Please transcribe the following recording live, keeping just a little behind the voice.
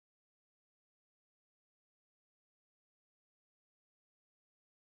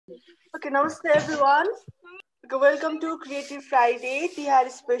Okay, namaste everyone. Okay, welcome to Creative Friday Tihar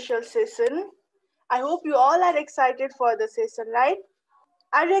special session. I hope you all are excited for the session, right?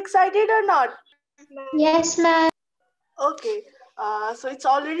 Are you excited or not? Yes, ma'am. Okay, so it's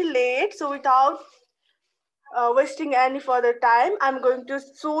already late, so without wasting any further time, I'm going to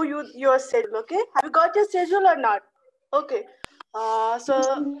show you your schedule, okay? Have you got your schedule or not? Okay,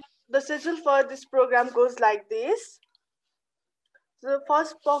 so the schedule for this program goes like this. The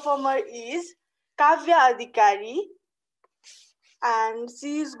first performer is Kavya Adhikari, and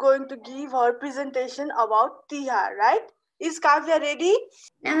she is going to give her presentation about Tihar, right? Is Kavya ready?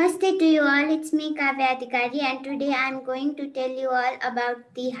 Namaste to you all. It's me, Kavya Adhikari, and today I'm going to tell you all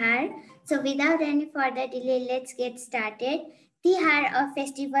about Tihar. So, without any further delay, let's get started. Tihar, a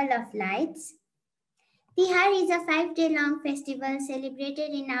festival of lights. Tihar is a 5 day long festival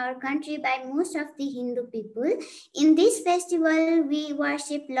celebrated in our country by most of the Hindu people. In this festival, we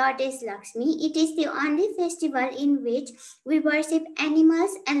worship Goddess Lakshmi. It is the only festival in which we worship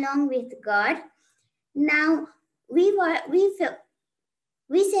animals along with God. Now, we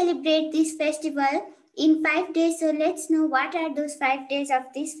celebrate this festival in 5 days. So let's know what are those 5 days of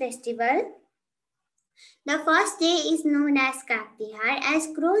this festival. The first day is known as Kaktihar, as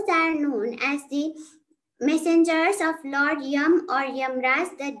crows are known as the messengers of Lord Yam or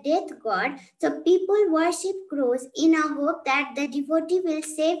Yamraj, the death god. So people worship crows in a hope that the devotee will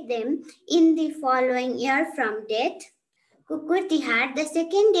save them in the following year from death. Kukur Tihar. The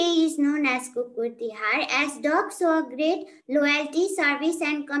second day is known as Kukur Tihar, as dogs show great loyalty, service,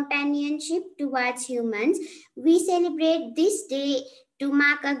 and companionship towards humans. We celebrate this day to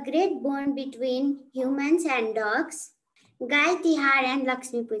mark a great bond between humans and dogs. Gai Tihar and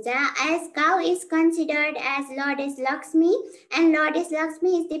Lakshmi Puja, as cow is considered as Goddess Lakshmi, and Goddess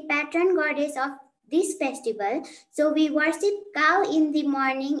Lakshmi is the patron goddess of this festival. So we worship cow in the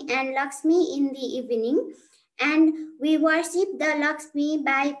morning and Lakshmi in the evening, and we worship the Lakshmi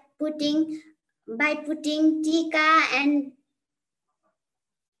by putting tika and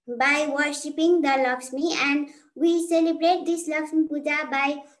by worshipping the Lakshmi, and we celebrate this Lakshmi Puja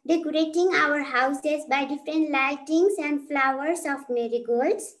by decorating our houses by different lightings and flowers of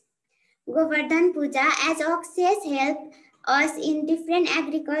marigolds. Govardhan Puja, as oxes help us in different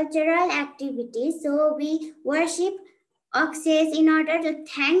agricultural activities, so we worship oxes in order to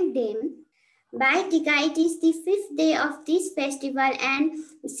thank them. By Tika, it is the 5th day of this festival, and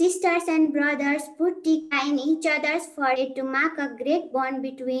sisters and brothers put Tika in each other's forehead to mark a great bond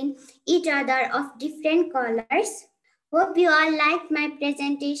between each other of different colors. Hope you all liked my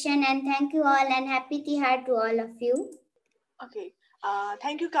presentation, and thank you all, and happy Tihar to all of you. Okay,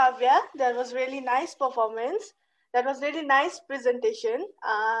 thank you, Kavya. That was really nice performance. That was really nice presentation.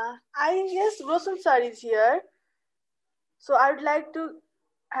 I guess Roshan sir is here, so I would like to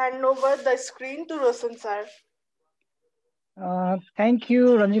hand over the screen to Roshan sir. Thank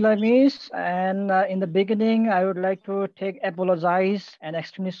you, Ranjila Miss. And in the beginning, I would like to apologize and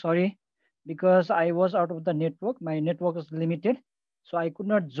extremely sorry because I was out of the network. My network was limited, so I could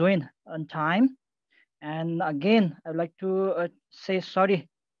not join on time. And again, I would like to say sorry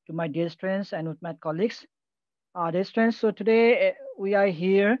to my dear students and with my colleagues. Dear students, so today we are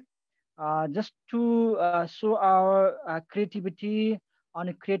here just to show our creativity on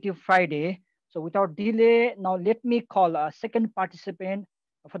a Creative Friday. So without delay, now let me call a second participant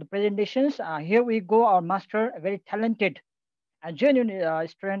for the presentations. Here we go, our master, a very talented and genuine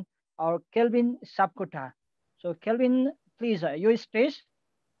student, our Kelvin Sapkota. So Kelvin, please, your stage,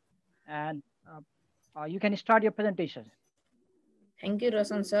 and you can start your presentation. Thank you,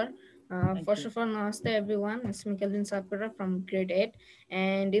 Roshan sir. Thank First you. of all, namaste everyone. It's me, Kelvin Sapura from grade 8.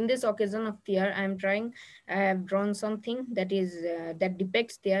 And in this occasion of Tihar, I have drawn something that is that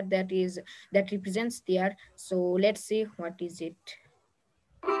depicts Tihar, that represents Tihar. So let's see what is it.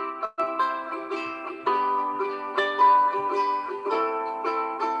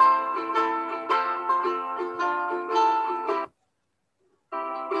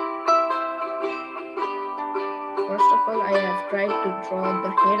 First of all, I have tried to draw the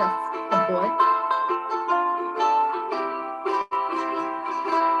head of a boy.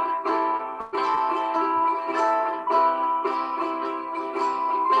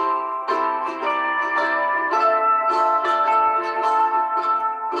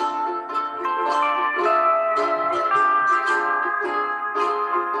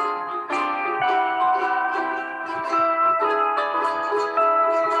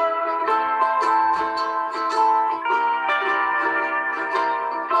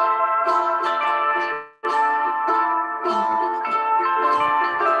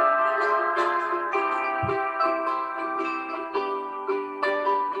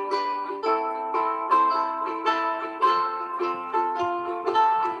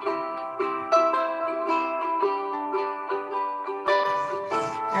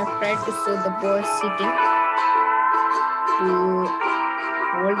 tried to show the boy sitting to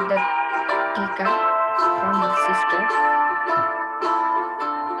hold the tika from his sister.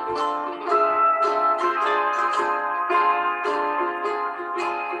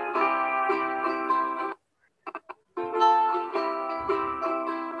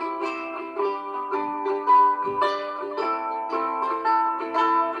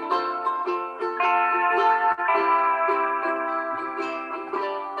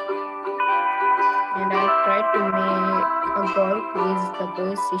 And I tried to make a girl who is the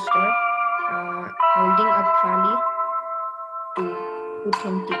boy's sister holding a thali to put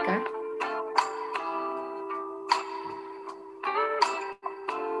him tika.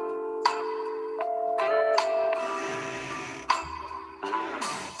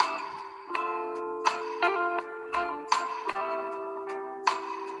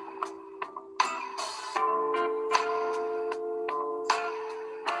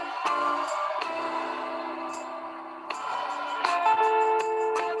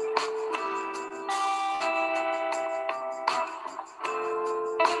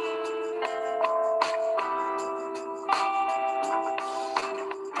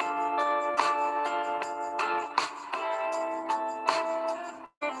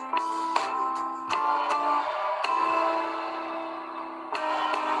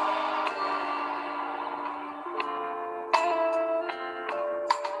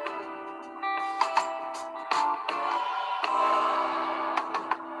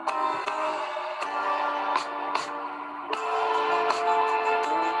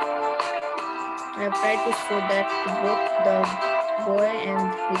 I have tried to show that both the boy and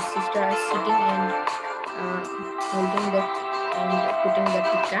his sister are sitting and holding the and putting the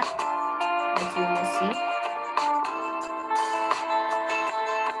tika, as you may see.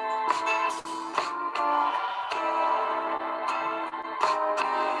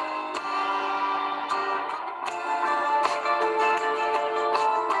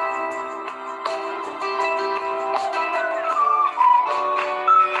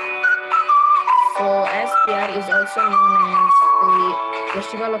 So, as Tihar is also known as the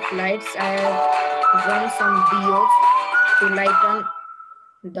Festival of Lights, I have drawn some diyos to lighten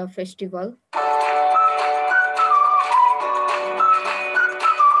the festival.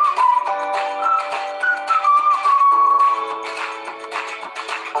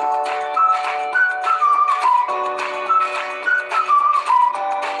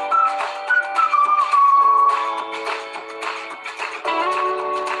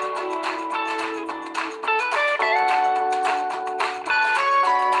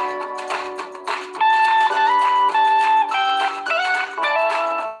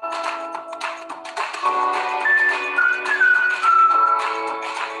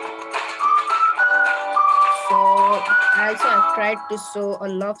 So I also have tried to show a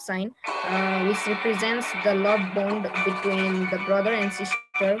love sign, which represents the love bond between the brother and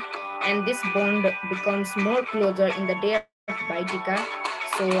sister, and this bond becomes more closer in the day of Baitika.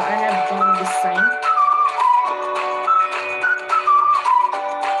 So I have drawn this sign.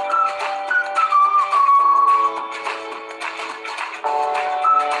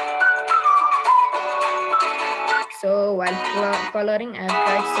 So while coloring, I have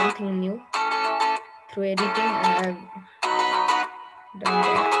tried something new. Through editing, I have done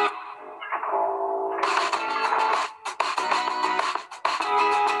that.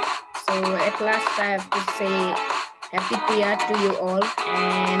 So at last, I have to say happy Tihar to you all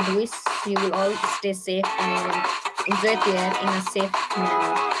and wish you will all stay safe and enjoy Tihar in a safe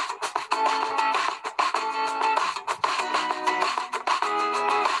manner.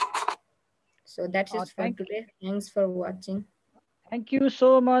 So that's it for Thank today. Thanks for watching. Thank you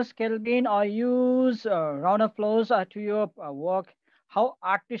so much, Kelvin. I use round of applause to your work. How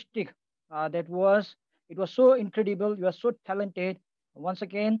artistic that was. It was so incredible. You are so talented. Once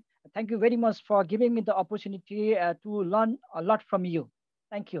again, thank you very much for giving me the opportunity to learn a lot from you.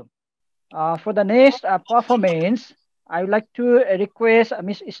 Thank you. For the next performance, I would like to request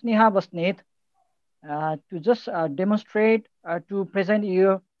Miss Sneha Basnet to just demonstrate to present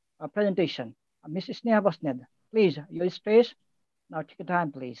your presentation. Miss Sneha Basnet, please, your stage. Now take your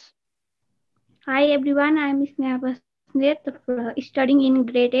time, please. Hi everyone, I am Sneha Basnet, studying in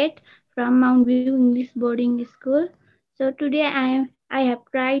grade 8 from Mount View English Boarding School. So today I have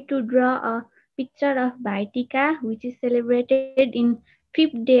tried to draw a picture of Baitika, which is celebrated in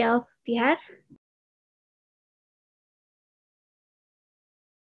 5th day of Tihar.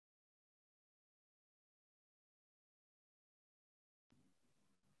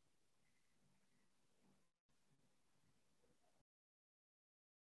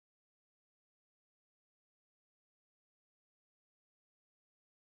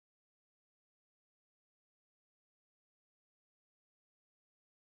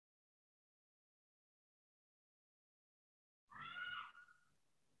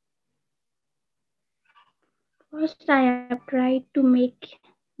 First, I have tried to make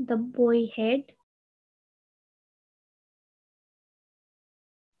the boy head.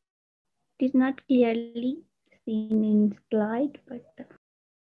 It is not clearly seen in slide, but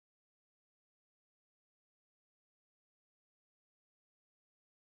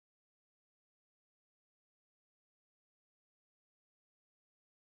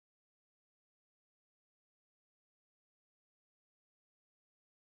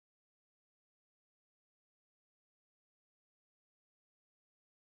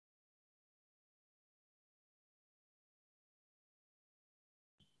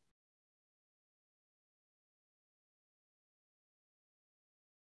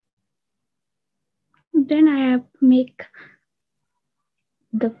then I have make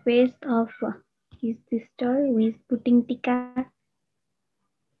the face of his sister who is putting tika.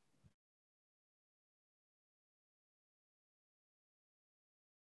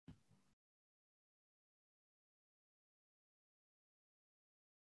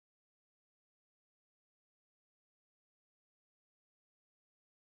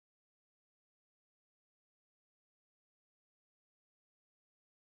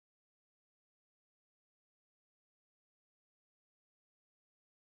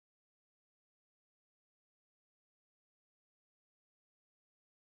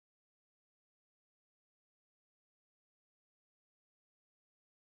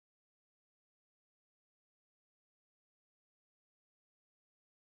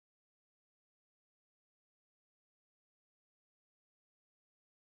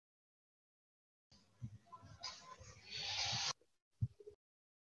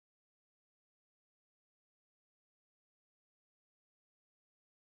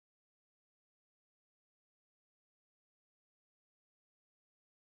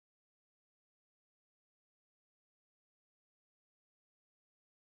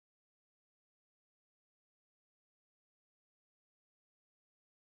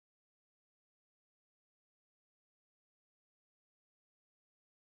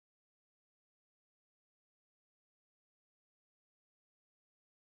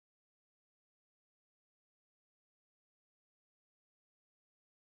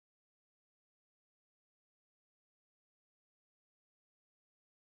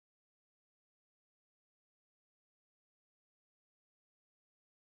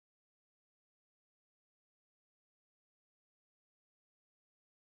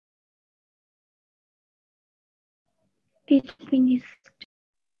 It finished.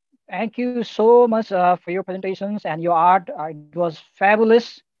 Thank you so much for your presentations and your art. It was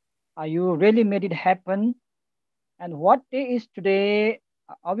fabulous. You really made it happen. And what day is today?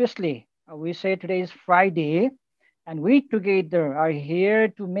 Obviously, we say today is Friday, and we together are here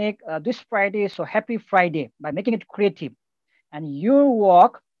to make this Friday so happy Friday by making it creative. And your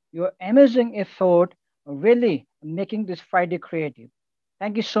work, your amazing effort, really making this Friday creative.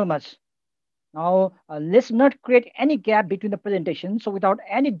 Thank you so much. Now, let's not create any gap between the presentation. So without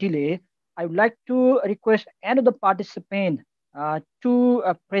any delay, I would like to request another participant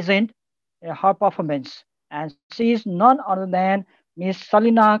to present her performance. And she is none other than Miss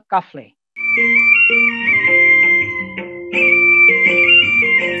Salina Kafle.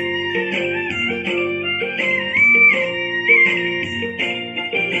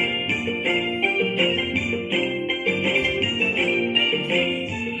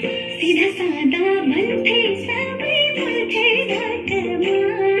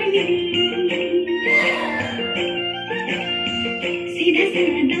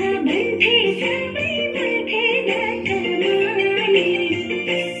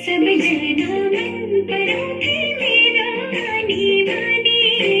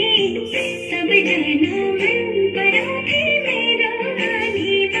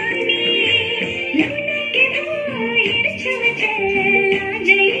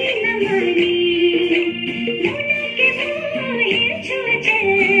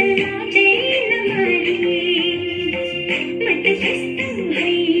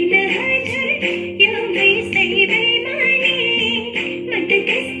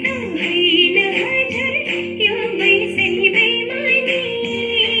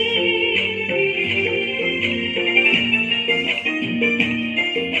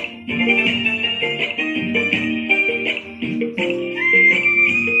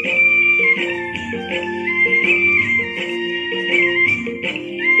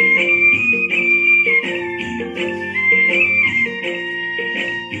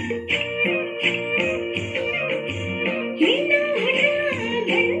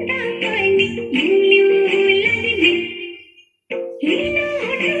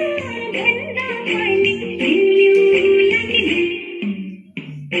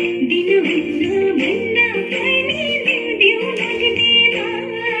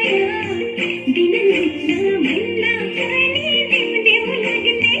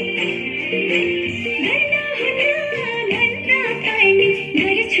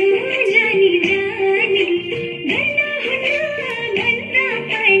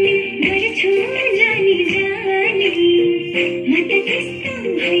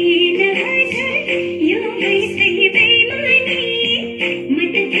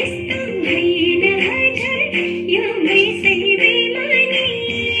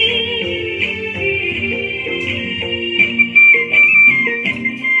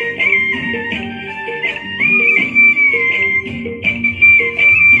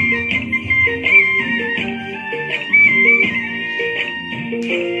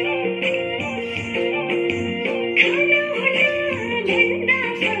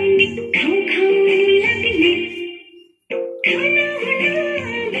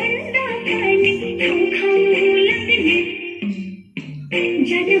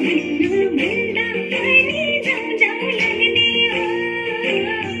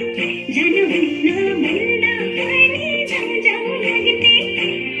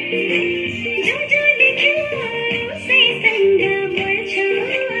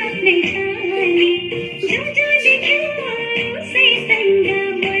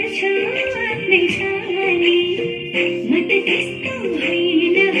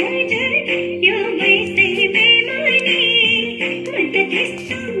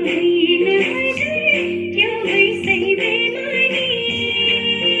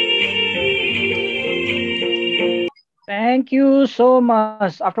 Thank you so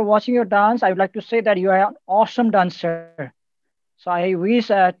much. After watching your dance, I would like to say that you are an awesome dancer. So I wish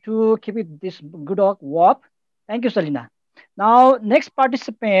to keep it this good walk. Thank you, Selina. Now, next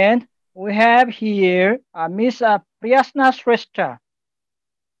participant we have here Miss Priyasna Shrestha.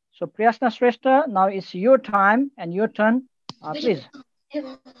 So Priyasna Shrestha, now it's your time and your turn. Please.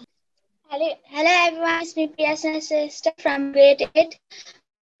 Hello everyone, it's me Priyasna Sister from grade 8.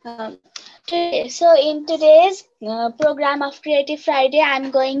 In today's program of Creative Friday,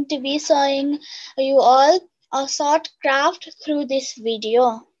 I'm going to be showing you all a short craft through this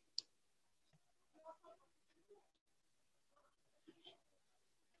video.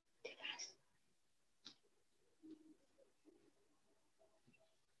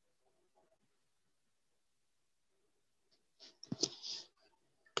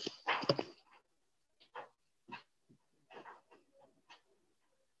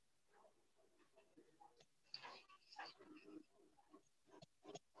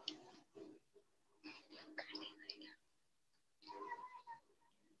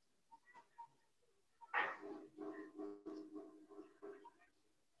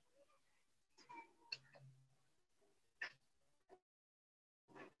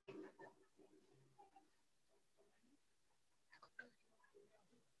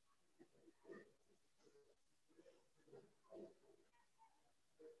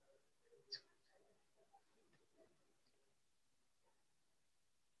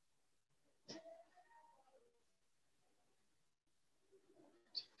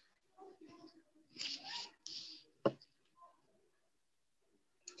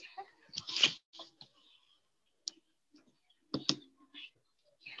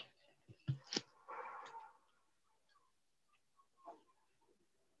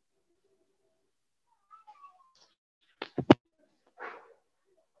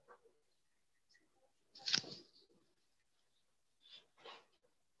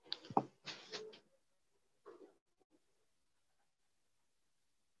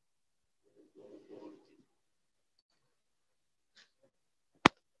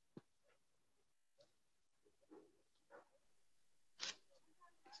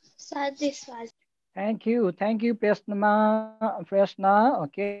 So this was. Thank you, Priyasna.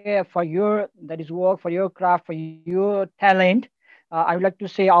 Okay, for your that is work, for your craft, for your talent. I would like to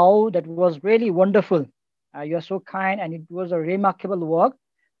say, oh, that was really wonderful. You are so kind, and it was a remarkable work.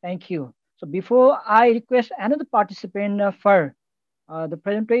 Thank you. So before I request another participant for the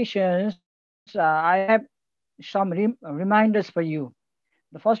presentations, I have some reminders for you.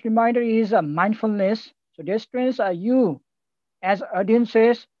 The first reminder is mindfulness. So dear students, you as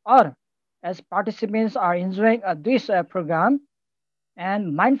audiences or as participants are enjoying this program.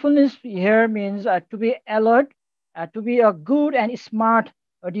 And mindfulness here means to be alert, to be a good and smart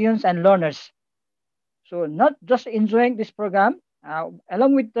audience and learners. So not just enjoying this program,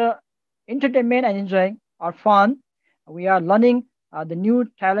 along with the entertainment and enjoying our fun, we are learning the new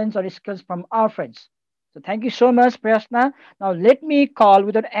talents or skills from our friends. So thank you so much, Prasna. Now let me call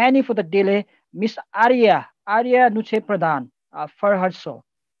without any further delay Miss Arya Nuche Pradhan for her show.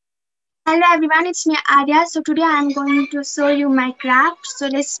 Hello everyone, it's me Arya. So today I'm going to show you my craft. So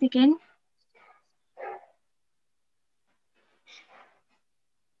let's begin.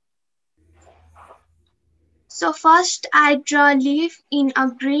 So first I draw a leaf in a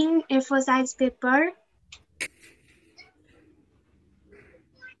green A4 size paper.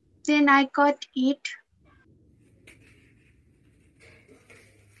 Then I cut it.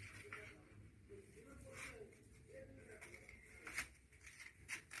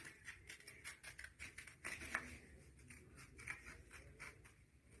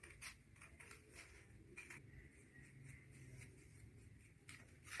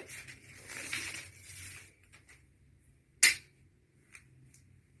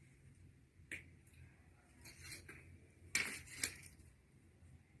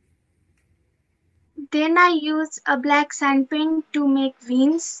 Then I use a black sand pen to make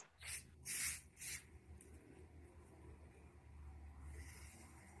veins.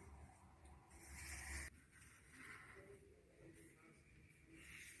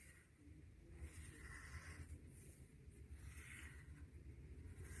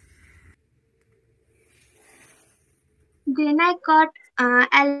 Then I cut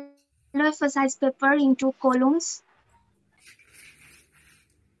A4 size paper into columns.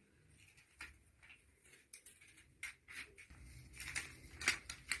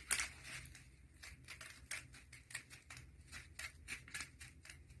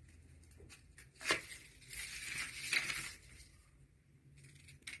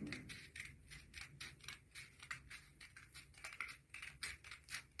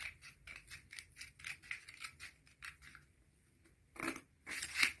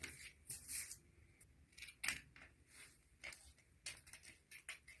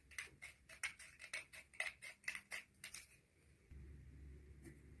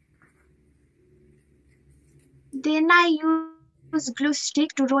 Then I use glue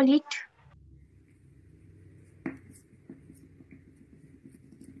stick to roll it.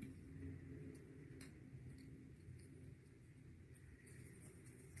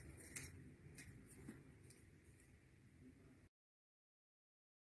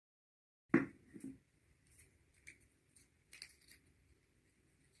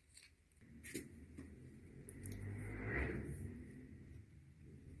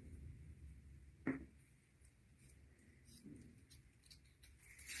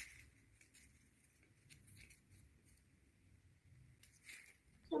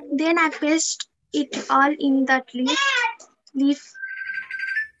 Then I paste it all in that leaf.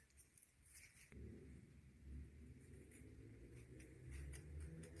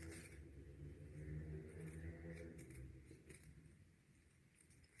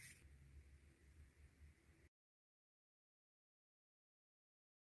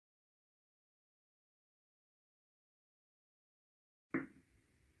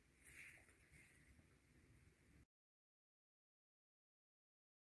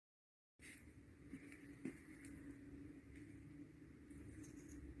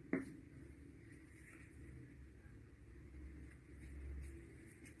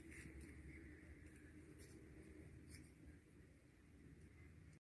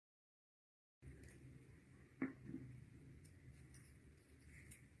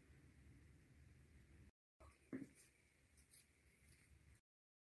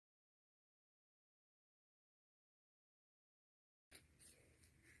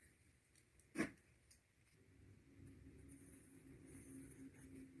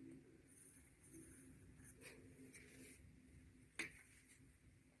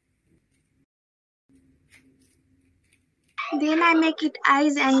 Then I make it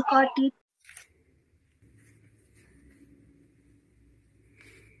eyes and cut it.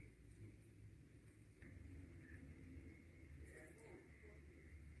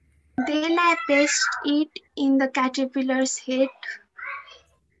 Then I paste it in the caterpillar's head.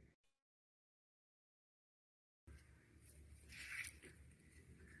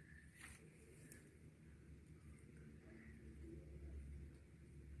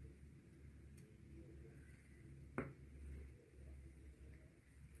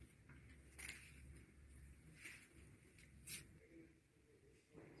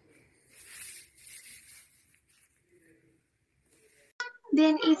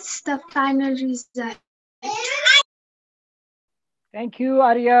 Then it's the final result. Thank you,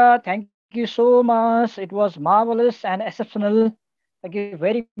 Arya. Thank you so much. It was marvelous and exceptional. Thank you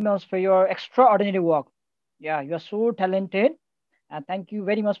very much for your extraordinary work. Yeah, you are so talented. And thank you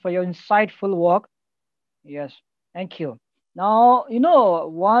very much for your insightful work. Yes, thank you. Now,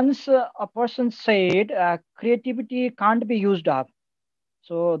 once a person said creativity can't be used up.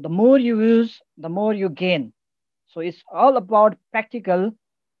 So the more you use, the more you gain. So it's all about practical.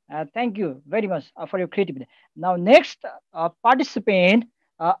 Thank you very much for your creativity. Now, next participant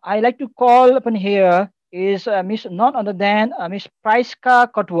I like to call upon here is Miss none other than Miss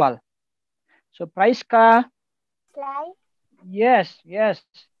Praiska Kotwal. So Praiska, Slide. yes,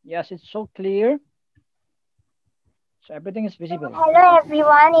 it's so clear. So everything is visible. Hello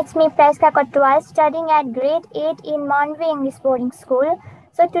everyone, it's me Preska Kotwal studying at grade 8 in Monvi English Boarding School.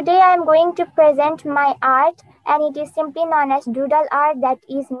 So today I am going to present my art and it is simply known as doodle art that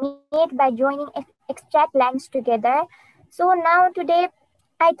is made by joining abstract lines together. So now today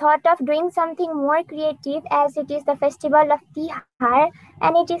I thought of doing something more creative as it is the festival of Tihar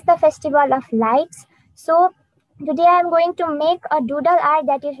and it is the festival of lights. So today I am going to make a doodle art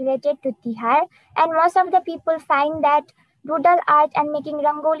that is related to Tihar, and most of the people find that doodle art and making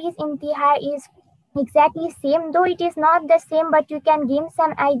rangolis in Tihar is exactly same, though it is not the same, but you can gain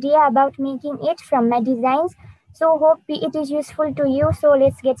some idea about making it from my designs. So hope it is useful to you. So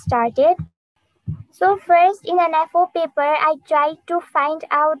let's get started. So first, in an A4 paper, I try to find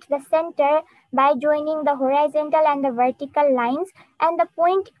out the center by joining the horizontal and the vertical lines, and the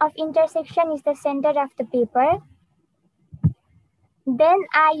point of intersection is the center of the paper. Then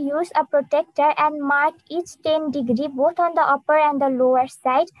I use a protractor and mark each 10 degree both on the upper and the lower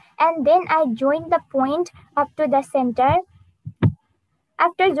side, and then I join the point up to the center.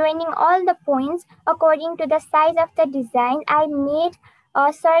 After joining all the points according to the size of the design, I made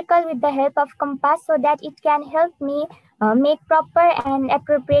a circle with the help of compass so that it can help me make proper and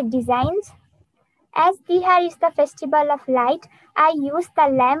appropriate designs. As Tihar is the festival of light, I use the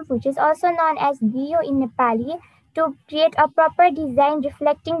lamp, which is also known as Diyo in Nepali, to create a proper design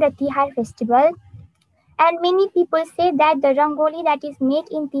reflecting the Tihar festival. And many people say that the rangoli that is made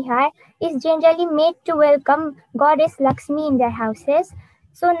in Tihar is generally made to welcome goddess Lakshmi in their houses.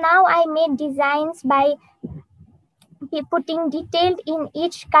 So now I made designs by putting detailed in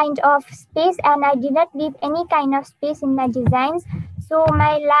each kind of space, and I did not leave any kind of space in my designs. So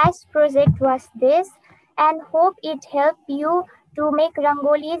my last project was this, and hope it helped you to make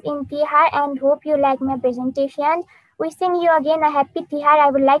rangolis in Tihar, and hope you like my presentation. Wishing you again a happy Tihar.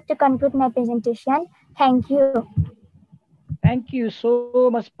 I would like to conclude my presentation. Thank you. Thank you so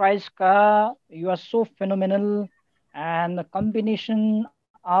much, Priska. You are so phenomenal. And the combination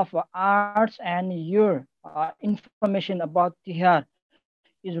of arts and your information about Tihar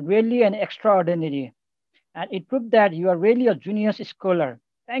is really an extraordinary. And it proved that you are really a genius scholar.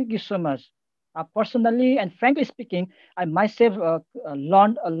 Thank you so much. Personally and frankly speaking, I myself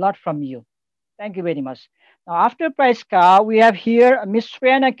learned a lot from you. Thank you very much. Now, after Priska, we have here Miss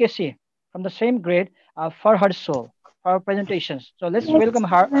Shreyana Kesi from the same grade for her show, for her presentations. So let's Yes, welcome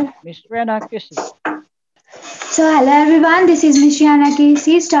her, sir. Miss Shreyana Kesi. So, hello everyone, this is Miss Shiana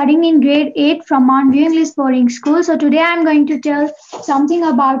Casey studying in grade 8 from Mount View English Boarding School. So, today I am going to tell something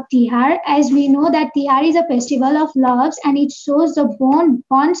about Tihar. As we know that Tihar is a festival of loves and it shows the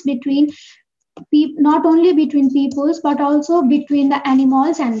bonds between not only between peoples but also between the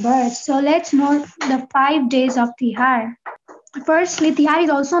animals and birds. So, let's know the 5 days of Tihar. Firstly, Tihar is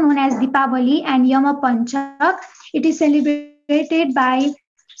also known as Deepavali and Yama Panchak. It is celebrated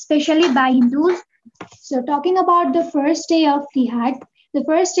especially by Hindus. So, talking about the first day of Tihar, the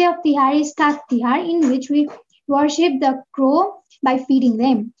first day of Tihar is Kat Tihar, in which we worship the crow by feeding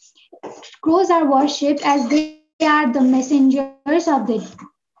them. Crows are worshipped as they are the messengers of the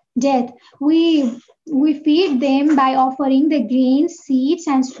death. We feed them by offering the grains, seeds,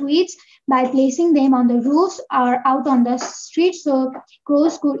 and sweets by placing them on the roofs or out on the streets so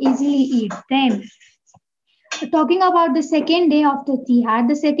crows could easily eat them. Talking about the second day of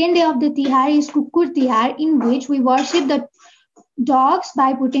the second day of the Tihar is Kukur Tihar, in which we worship the dogs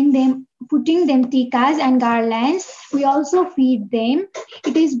by putting them tikas and garlands. We also feed them.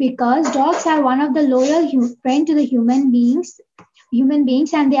 It is because dogs are one of the loyal friend to the human beings,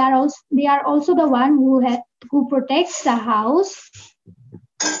 and they are also the one who protects the house.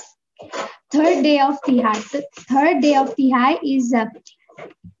 Third day of Tihar. The third day of Tihar is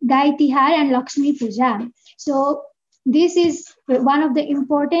Gai Tihar and Lakshmi Puja. So this is one of the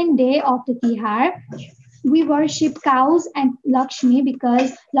important day of the Tihar. We worship cows and Lakshmi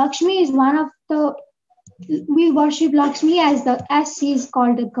because Lakshmi is one of the we worship Lakshmi as she is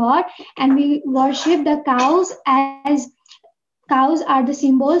called a god, and we worship the cows as cows are the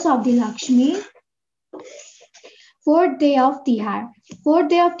symbols of the Lakshmi. Fourth day of Tihar. Fourth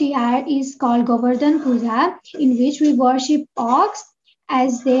day of Tihar is called Govardhan Puja, in which we worship ox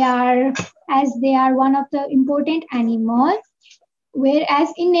as they are one of the important animals. Whereas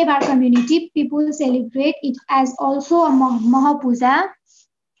in Nepal community, people celebrate it as also a Mahapuja.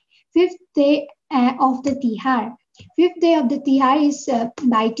 Fifth day of the Tihar. Fifth day of the Tihar is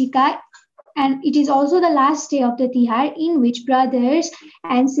Baitika, and it is also the last day of the Tihar, in which brothers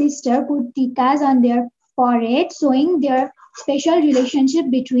and sisters put tikas on their forehead, showing their special relationship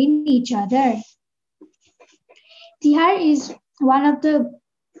between each other. Tihar is one of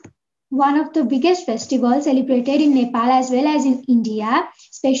the biggest festivals celebrated in Nepal as well as in India,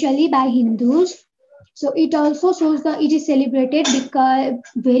 especially by Hindus. So it also shows it is celebrated because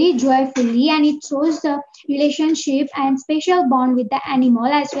very joyfully, and it shows the relationship and special bond with the animal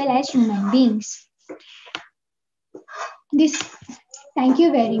as well as human beings. This Thank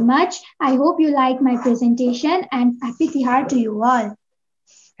you very much. I hope you like my presentation, and happy Tihar to you all.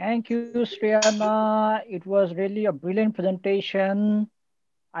 Thank you, Shreyana. It was really a brilliant presentation.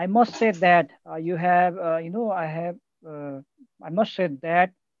 I must say that you have, I have, I must say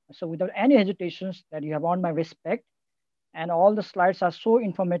that So without any hesitations, that you have earned my respect, and all the slides are so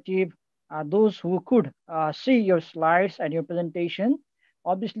informative. Those who could see your slides and your presentation,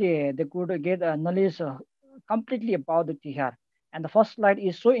 obviously they could get knowledge completely about the Tihar. And the first slide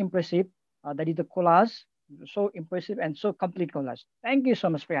is so impressive. That is the collage, so impressive and so complete collage. Thank you so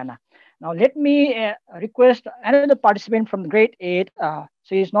much, Priyana. Now let me request another participant from grade 8.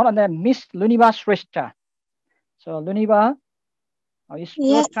 She is not on the Miss Luniba Shrestha. So Luniba, it's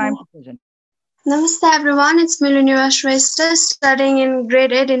your Yes, time to present. Namaste everyone, it's Millennium Shrestha studying in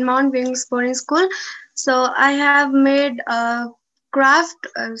grade 8 in Mount Wings Boarding School. So I have made a craft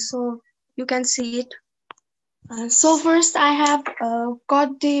so you can see it. So first I have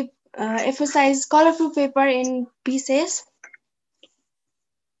got the A4 size colorful paper in pieces.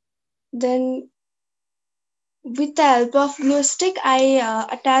 Then with the help of glue stick I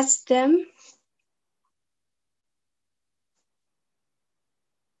attached them.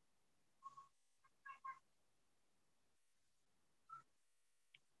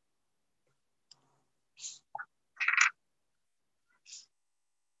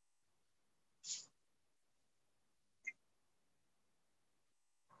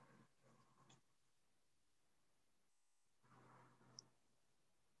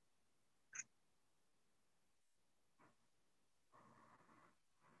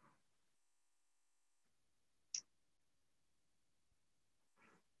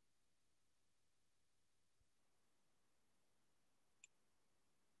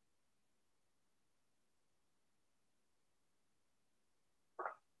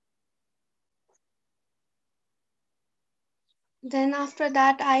 Then after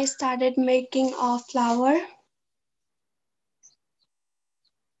that I started making a flower.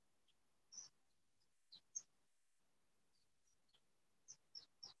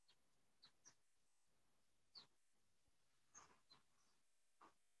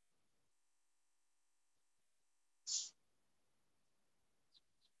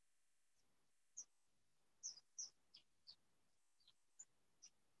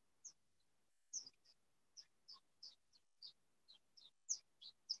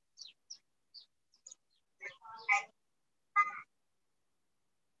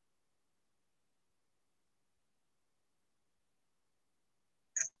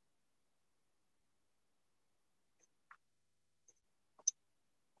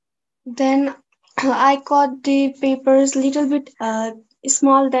 Then I cut the papers little bit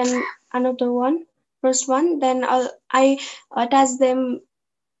small than another one, first one. Then I attach them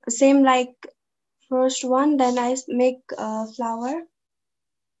same like first one. Then I make a flower.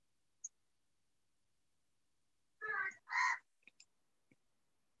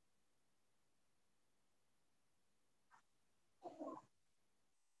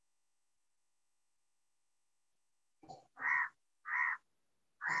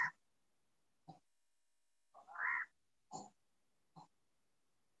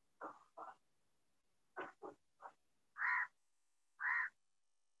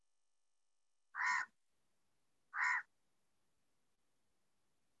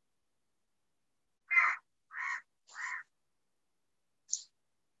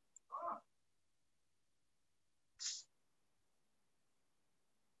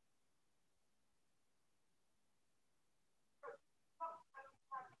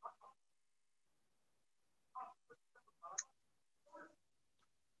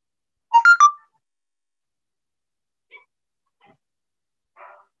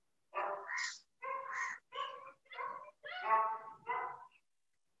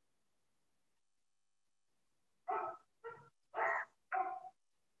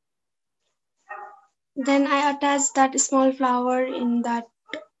 Then I attach that small flower in that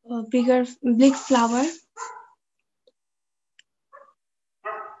big flower.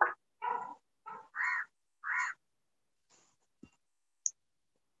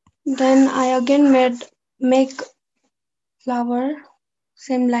 Then I again make flower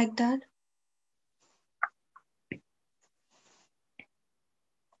same like that.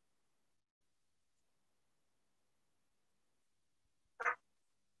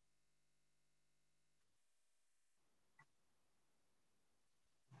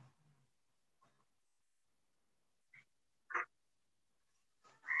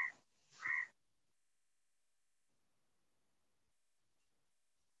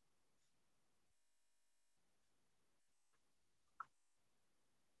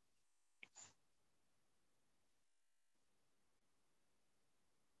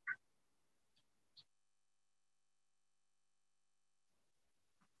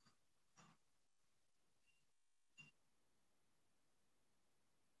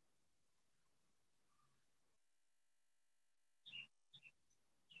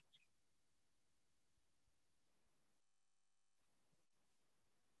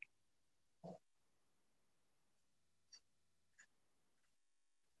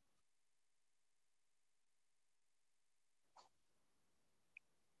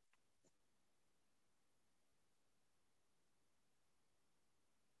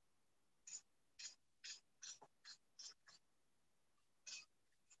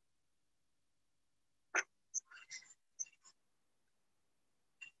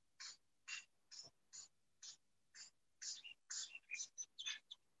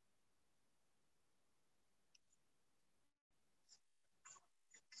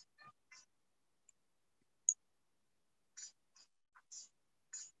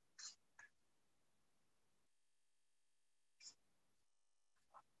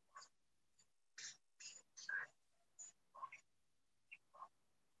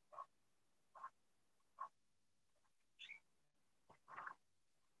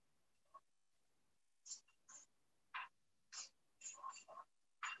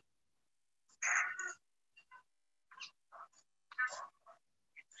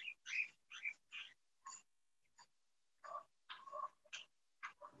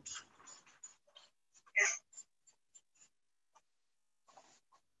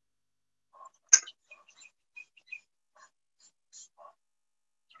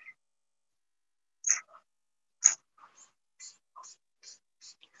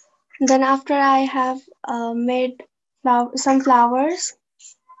 Then after I have made some flowers.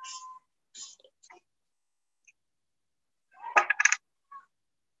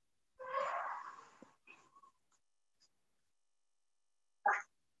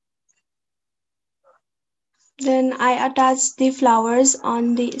 Then I attach the flowers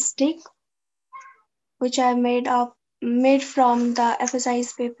on the stick, which I made from the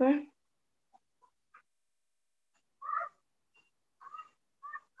FSI's paper.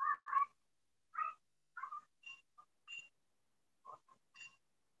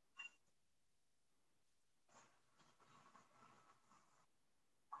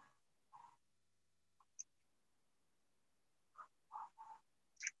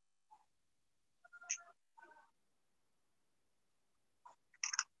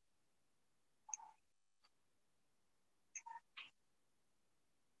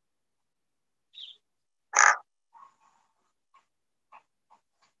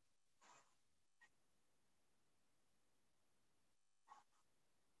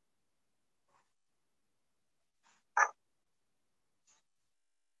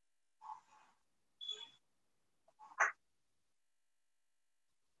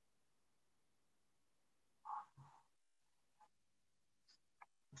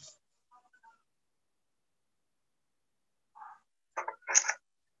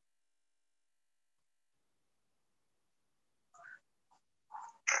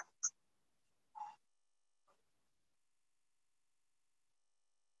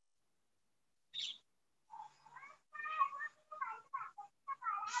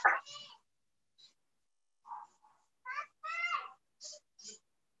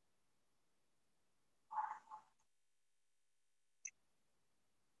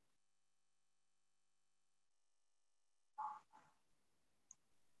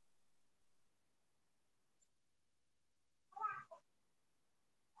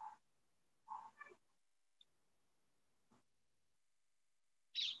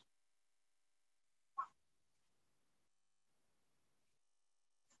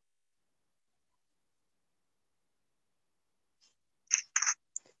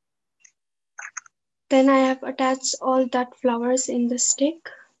 Then I have attached all that flowers in the stick.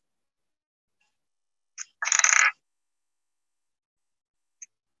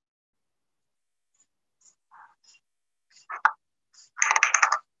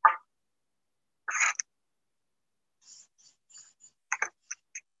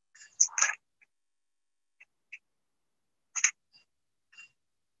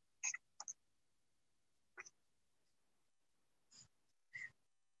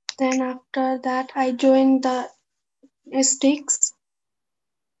 Then after that I join the sticks.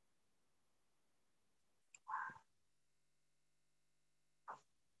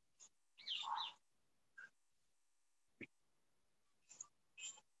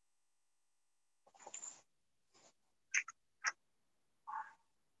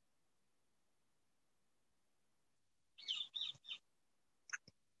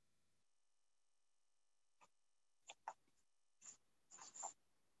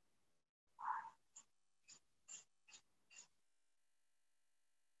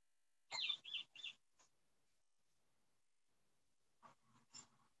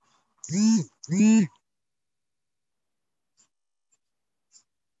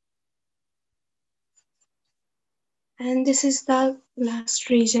 And this is the last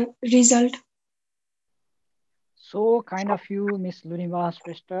result. So kind of you, Miss Lunivas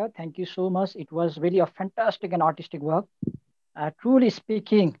Presta. Thank you so much. It was really a fantastic and artistic work. Truly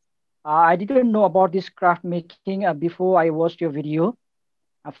speaking, I didn't know about this craft making before I watched your video.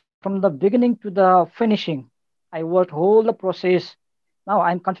 From the beginning to the finishing, I worked whole the process. Now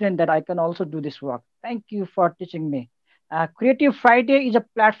I'm confident that I can also do this work. Thank you for teaching me. Creative Friday is a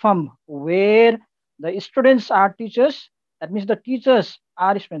platform where the students are teachers. That means the teachers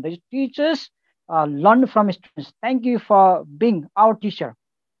are students. The teachers learn from students. Thank you for being our teacher.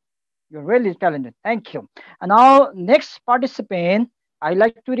 You're really talented. Thank you. And now, next participant, I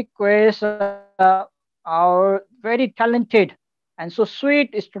like to request our very talented and so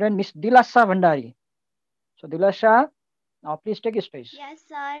sweet student, Miss Dilasha Bhandari. So, Dilasha, now please take a stage. Yes,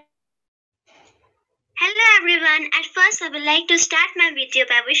 sir. Hello everyone. At first, I would like to start my video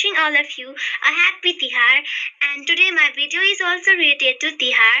by wishing all of you a happy Tihar. And today, my video is also related to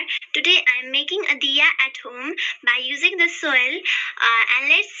Tihar. Today, I am making a diya at home by using the soil. And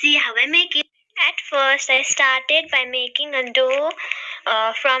let's see how I make it. At first, I started by making a dough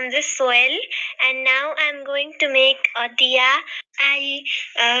from the soil, and now I'm going to make a diya.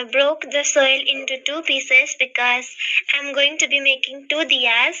 I broke the soil into two pieces because I'm going to be making two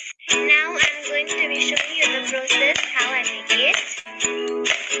diyas. Now I'm going to be showing you the process how I make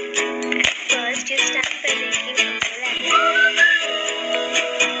it. suggest you start by making a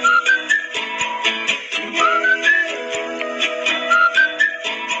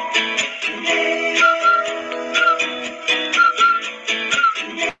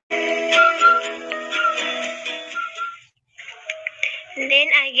Then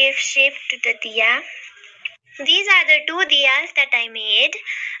I give shape to the diya. These are the two diyas that I made.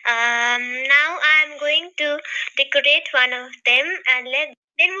 Now I am going to decorate one of them and then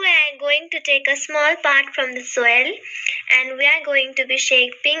we are going to take a small part from the soil and we are going to be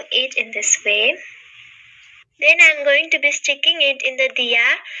shaping it in this way. Then I am going to be sticking it in the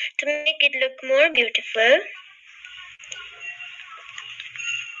diya to make it look more beautiful.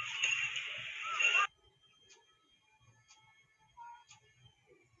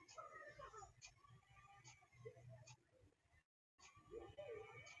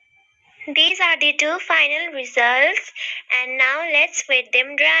 These are the two final results and now let's wait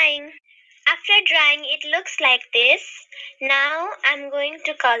them drying. After drying it looks like this. Now I'm going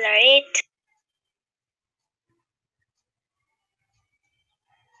to color it.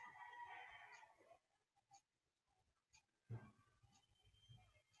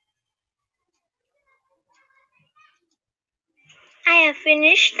 I have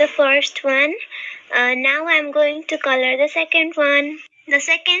finished the first one. Now I'm going to color the second one. The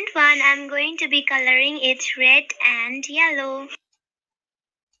second one I'm going to be coloring it red and yellow.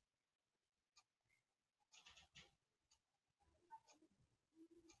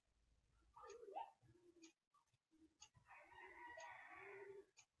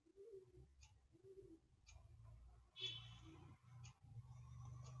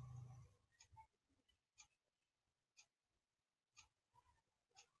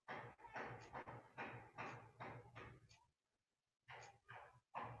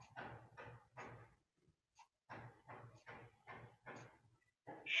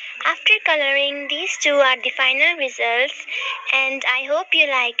 After coloring, these two are the final results and I hope you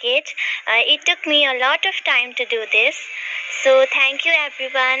like it. It took me a lot of time to do this. So thank you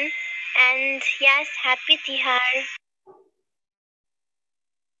everyone and yes, happy Tihar.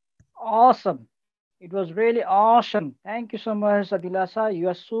 Awesome. It was really awesome. Thank you so much, Adilasa. You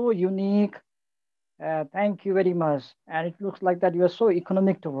are so unique. Thank you very much. And it looks like that you are so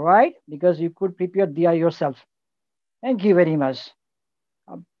economic to write because you could prepare DI yourself. Thank you very much.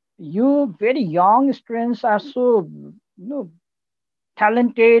 Uh, you very young students are so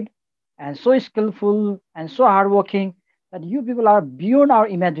talented and so skillful and so hardworking that you people are beyond our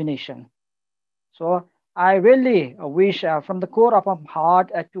imagination. So I really wish from the core of my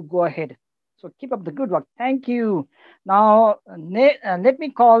heart to go ahead. So keep up the good work. Thank you. Now let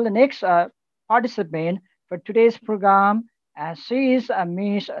me call the next participant for today's program. She is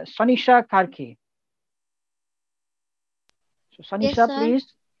Miss Sanisha Karki. So Yes, Sanisha, sir. please.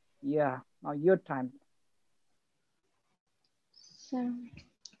 Yeah, now your time. Sir.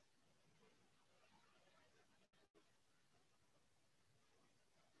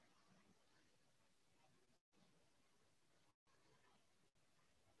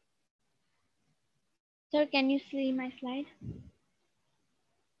 Sir, can you see my slide?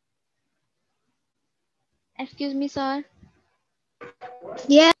 Excuse me, sir.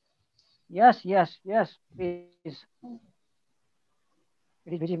 Yes. Yes, yes, yes, please.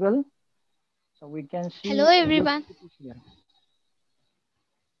 It is visible, so we can see Hello, your everyone. PPT here.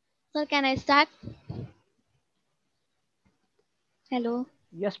 Sir, can I start? Hello.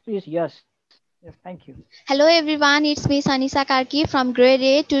 Yes, please. Yes, yes. Thank you. Hello, everyone. It's me, Sanisa Karki from grade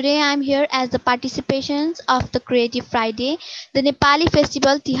 8. Today, I'm here as the participations of the Creative Friday, the Nepali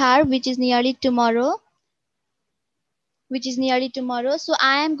festival Tihar, which is nearly tomorrow. So,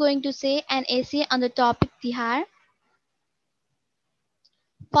 I am going to say an essay on the topic Tihar.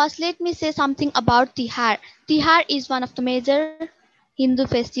 First, let me say something about Tihar. Tihar is one of the major Hindu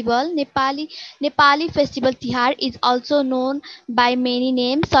festival. Nepali festival Tihar is also known by many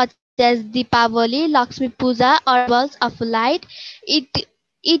names such as Deepavali, Lakshmi Puja, or festivals of light. It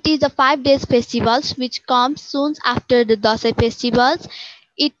it is a 5 days festivals which comes soon after the Dasai festivals.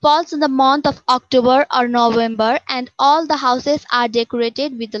 It falls in the month of October or November, and all the houses are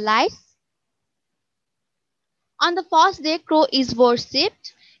decorated with the lights. On the first day, crow is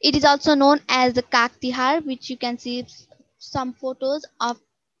worshipped. It is also known as the Kak Tihar, which you can see some photos of.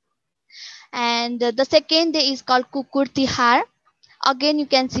 And the second day is called Kukur Tihar. Again, you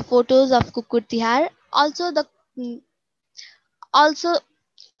can see photos of Kukur Tihar. Mm, also,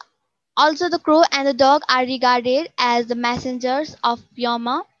 also the crow and the dog are regarded as the messengers of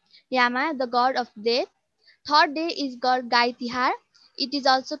Yama, the god of death. Third day is called Gai Tihar. It is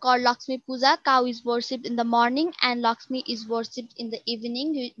also called Lakshmi Puja. Cow is worshipped in the morning and Lakshmi is worshipped in the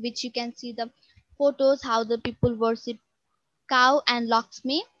evening, which you can see the photos how the people worship cow and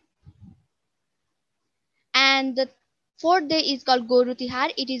Lakshmi. And the fourth day is called Goru Tihar.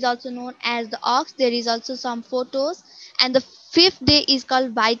 It is also known as the ox. There is also some photos. And the fifth day is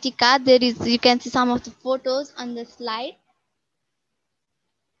called Vaitika. There is, you can see some of the photos on the slide.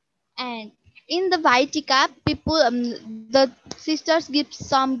 And in the Vaitika, people, the sisters give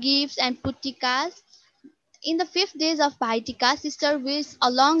some gifts and put tikas. In the 5th days of Vaitika, sister wish a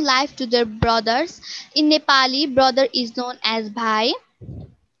long life to their brothers. In Nepali, brother is known as Bhai.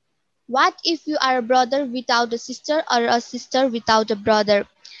 What if you are a brother without a sister or a sister without a brother?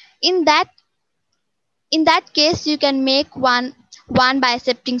 In that in that case, you can make one by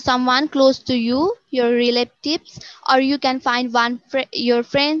accepting someone close to you, your relatives, or you can find your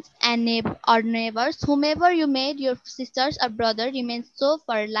friends and neighbors. Whomever you made your sisters or brother remains so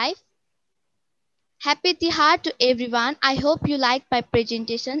for life. Happy Tihar to everyone. I hope you liked my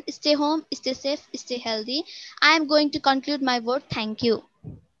presentation. Stay home, stay safe, stay healthy. I am going to conclude my word. Thank you.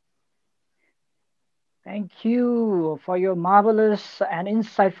 Thank you for your marvelous and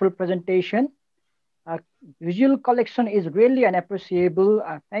insightful presentation. Uh, Visual collection is really an appreciable.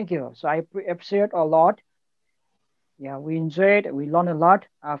 Thank you. So I appreciate a lot. Yeah, we enjoyed. We learned a lot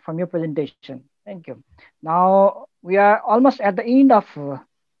from your presentation. Thank you. Now we are almost at the end of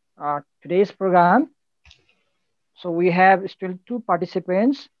today's program. So we have still two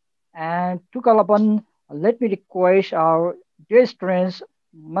participants, and to call upon, let me request our dear students,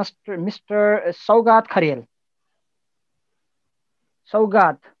 Mr. Saugat Kharel.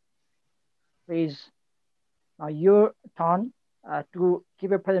 Saugat, please, your turn to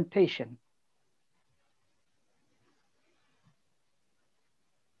give a presentation.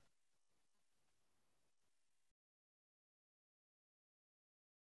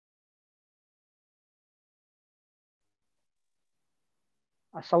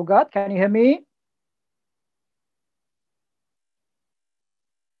 Saugat, can you hear me?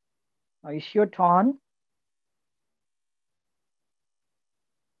 It's your turn.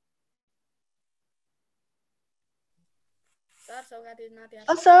 Sir, Saugat is not here.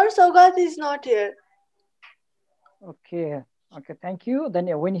 Sir, Saugat is not here. Okay, okay, thank you. Then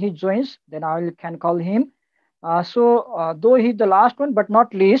when he joins, then I can call him. Though he's the last one, but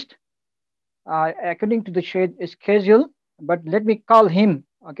not least, according to the schedule, but let me call him,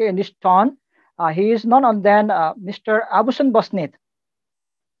 okay, in this turn. He is none other than Mr. Abushan Basnet.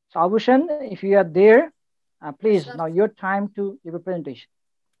 So Abushan, if you are there, please, Sir, now your time to give a presentation.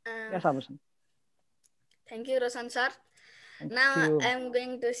 uh, Yes, Abushan. thank you, Roshan sir. Thank Now you. I am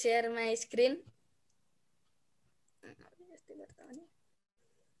going to share my screen.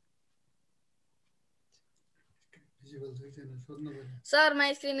 Sir,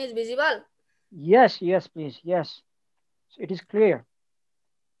 my screen is visible. Yes, yes, please, yes. So it is clear.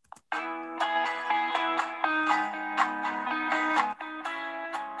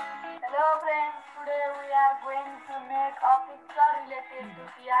 Hello friends, today we are going to make a picture related to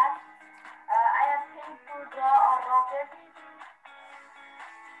Tihar. I am thinking to draw a rocket.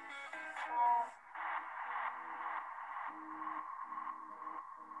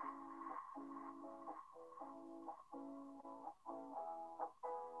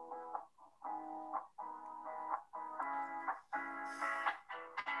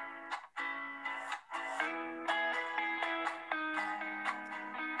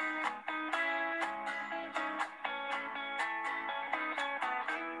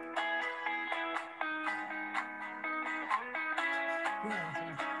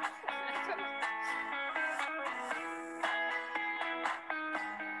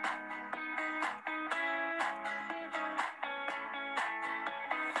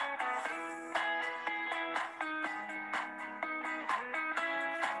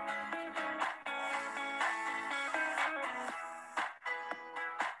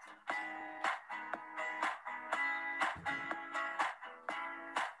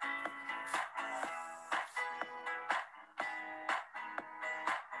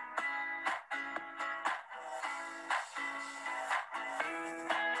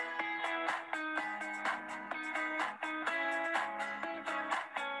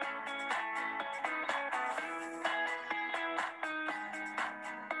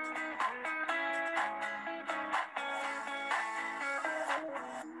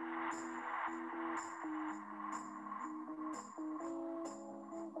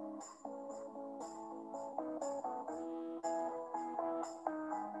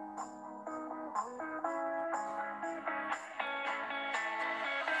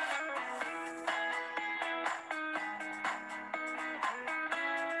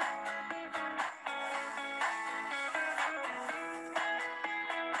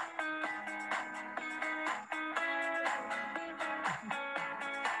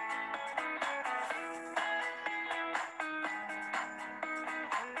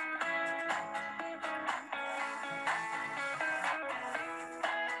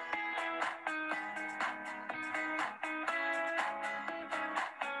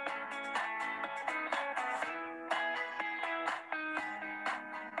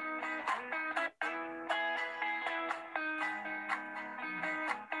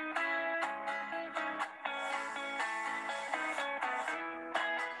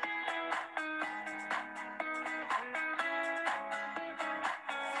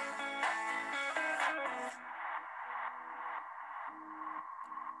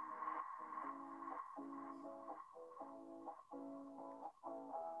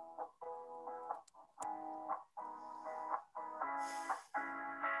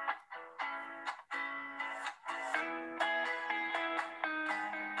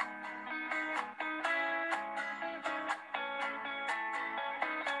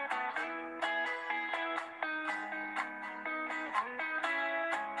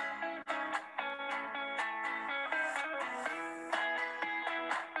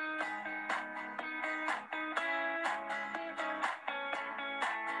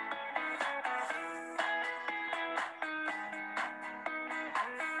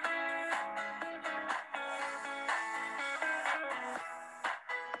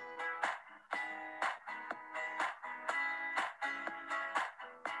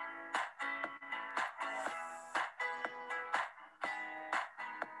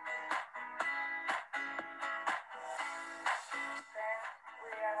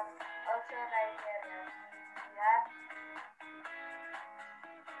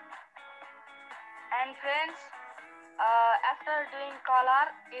 And friends, after doing color,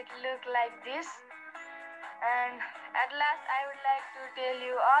 it looked like this. And at last, I would like to tell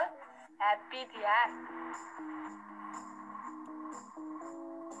you all Happy Tihar.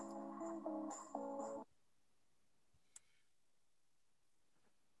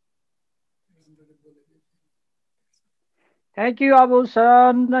 Thank you,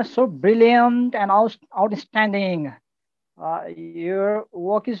 Abulsan. So brilliant and outstanding. Your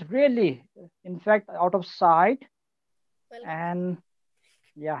work is really, in fact, out of sight. Welcome. And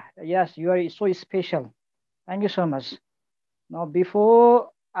yeah, yes, you are so special. Thank you so much. Now, before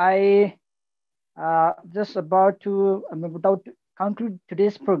I just about to conclude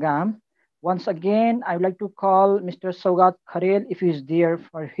today's program, once again, I would like to call Mr. Saugat Kharel if he is there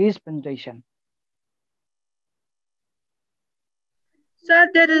for his presentation. Sir,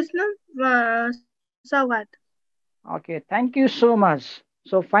 there is no Sawat. Okay, thank you so much.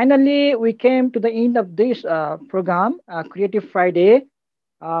 So finally, we came to the end of this program, Creative Friday.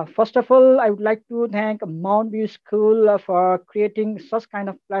 First of all, I would like to thank Mount View School for creating such kind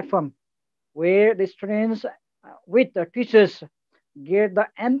of platform where the students with the teachers get the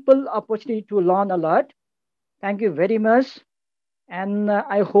ample opportunity to learn a lot. Thank you very much. And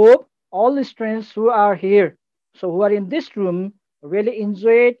I hope all the students who are here, so who are in this room, really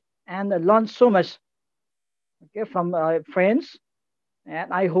enjoy it and learn so much, okay, from friends.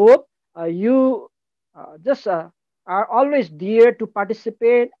 And I hope you just are always there to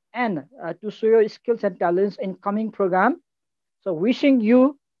participate and to show your skills and talents in coming program. So wishing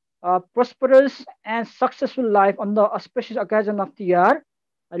you a prosperous and successful life on the auspicious occasion of Tihar.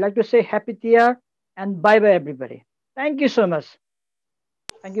 I'd like to say happy Tihar and bye bye everybody. Thank you so much.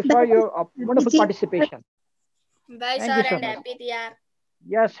 Thank you for your wonderful participation. Bye, Thank sir, you so and much. happy Tihar.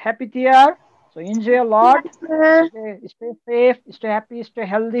 Yes, happy Tihar. So enjoy a lot. Okay, stay safe, stay happy, stay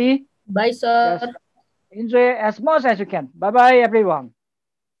healthy. Bye, sir. Yes, enjoy as much as you can. Bye bye everyone.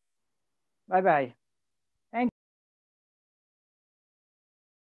 Bye bye.